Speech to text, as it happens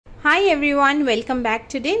Hi everyone, welcome back.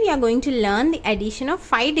 Today we are going to learn the addition of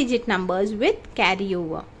 5-digit numbers with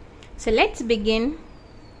carryover. So let's begin.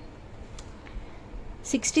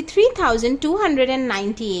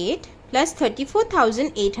 63,298 plus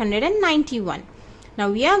 34,891.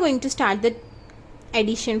 Now we are going to start the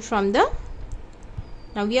addition from the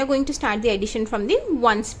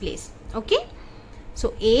ones place. Okay?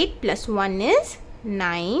 So 8 plus 1 is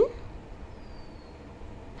 9.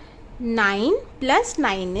 9 plus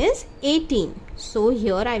 9 is 18. So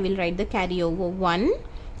here I will write the carryover 1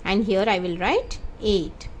 and here I will write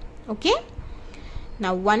 8. Okay.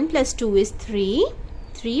 Now 1 plus 2 is 3.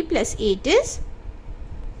 3 plus 8 is,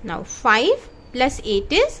 now 5 plus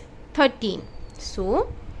 8 is 13.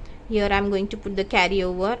 So here I am going to put the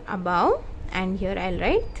carryover above and here I will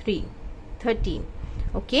write 3. 13.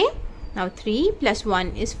 Okay. Now 3 plus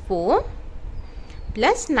 1 is 4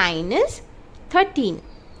 plus 9 is 13.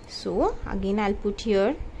 So again I'll put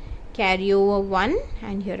here carryover 1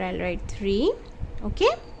 and here I'll write 3. Okay.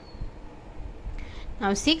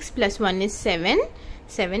 Now 6 plus 1 is 7.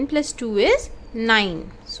 7 plus 2 is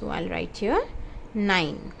 9. So I'll write here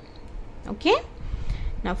 9. Okay.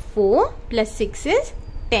 Now 4 plus 6 is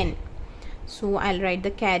 10. So I'll write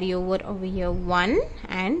the carryover over here 1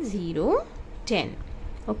 and 0, 10.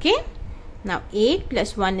 Okay. Now 8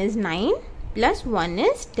 plus 1 is 9 plus 1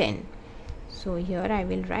 is 10. So here I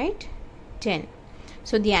will write 10.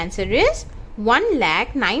 So the answer is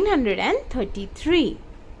 1,933,000.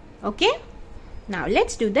 Okay. Now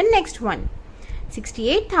let's do the next one.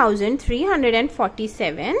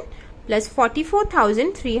 68,347 plus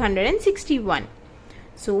 44,361.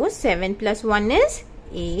 So 7 plus 1 is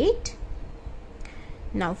 8.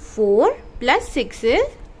 Now 4 plus 6 is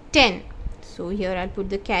 10. So here I'll put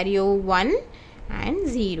the carryover 1 and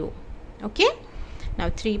 0. Okay. Now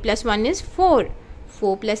 3 plus 1 is 4.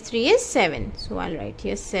 4 plus 3 is 7. So I'll write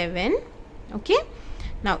here 7. Okay.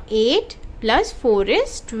 Now 8 plus 4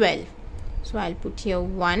 is 12. So I'll put here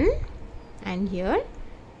 1 and here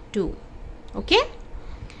 2. Okay.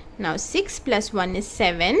 Now 6 plus 1 is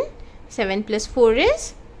 7. 7 plus 4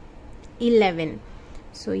 is 11.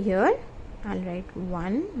 So here I'll write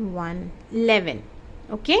 1, 1, 11.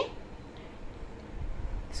 Okay.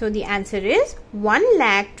 So the answer is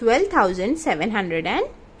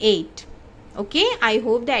 1,12,708. Okay, I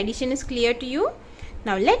hope the addition is clear to you.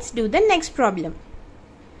 Now let's do the next problem.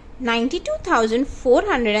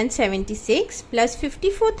 92,476 plus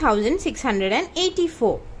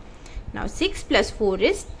 54,684. Now 6 plus 4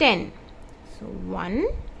 is 10. So 1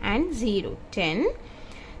 and 0, 10.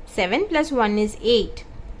 7 plus 1 is 8.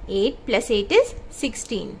 8 plus 8 is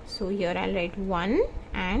 16. So here I'll write 1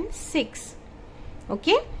 and 6.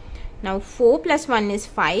 Okay. Now 4 plus 1 is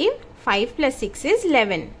 5. 5 plus 6 is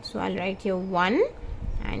 11. So I'll write here 1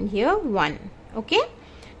 and here 1. Okay.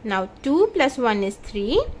 Now 2 plus 1 is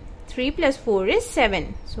 3. 3 plus 4 is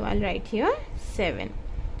 7. So I'll write here 7.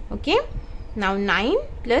 Okay. Now 9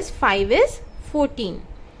 plus 5 is 14.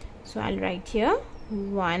 So I'll write here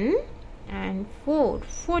 1 and 4.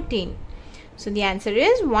 14. So the answer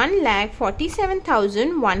is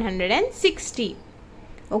 1,47,160.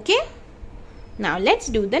 Okay. Now let's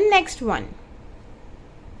do the next one.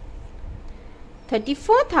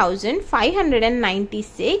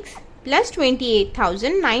 34,596 plus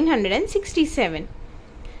 28,967.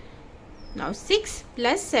 Now 6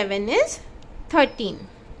 plus 7 is 13.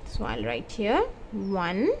 So I'll write here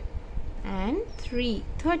 1 and 3,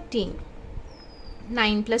 13.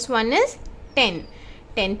 9 plus 1 is 10.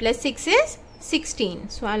 10 plus 6 is 16.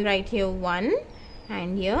 So I'll write here 1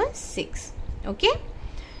 and here 6. Okay.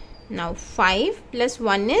 Now 5 plus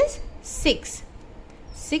 1 is 6.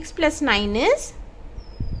 6 plus 9 is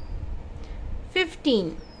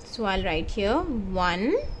 15. So I'll write here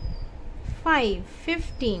 1, 5,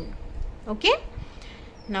 15. Okay.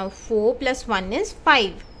 Now 4 plus 1 is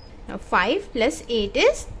 5. Now 5 plus 8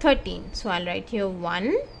 is 13. So I'll write here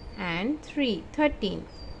 1 and 3, 13.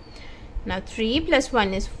 Now 3 plus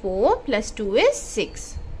 1 is 4 plus 2 is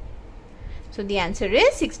 6. So the answer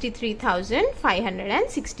is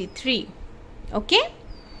 63,563. Okay.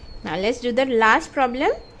 Now let's do the last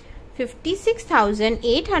problem.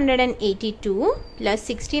 56,882 plus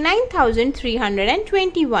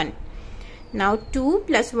 69,321. Now 2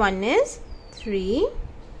 plus 1 is 3.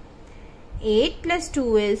 8 plus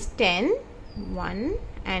 2 is 10. 1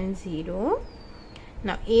 and 0.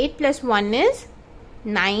 Now 8 plus 1 is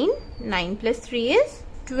 9. 9 plus 3 is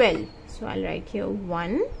 12. So I'll write here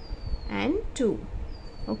 1 and 2.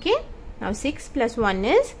 Okay. Now 6 plus 1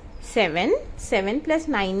 is 7. 7 plus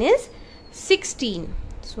 9 is 16.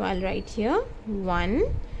 So I'll write here 1,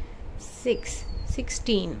 6,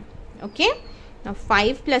 16. Okay. Now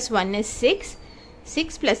 5 plus 1 is 6.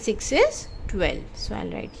 6 plus 6 is 12. So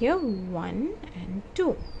I'll write here 1 and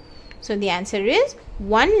 2. So the answer is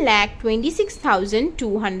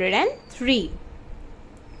 1,26,203.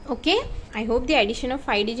 Okay, I hope the addition of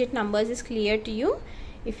 5-digit numbers is clear to you.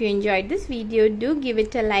 If you enjoyed this video, do give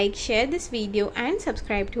it a like, share this video and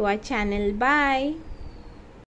subscribe to our channel. Bye.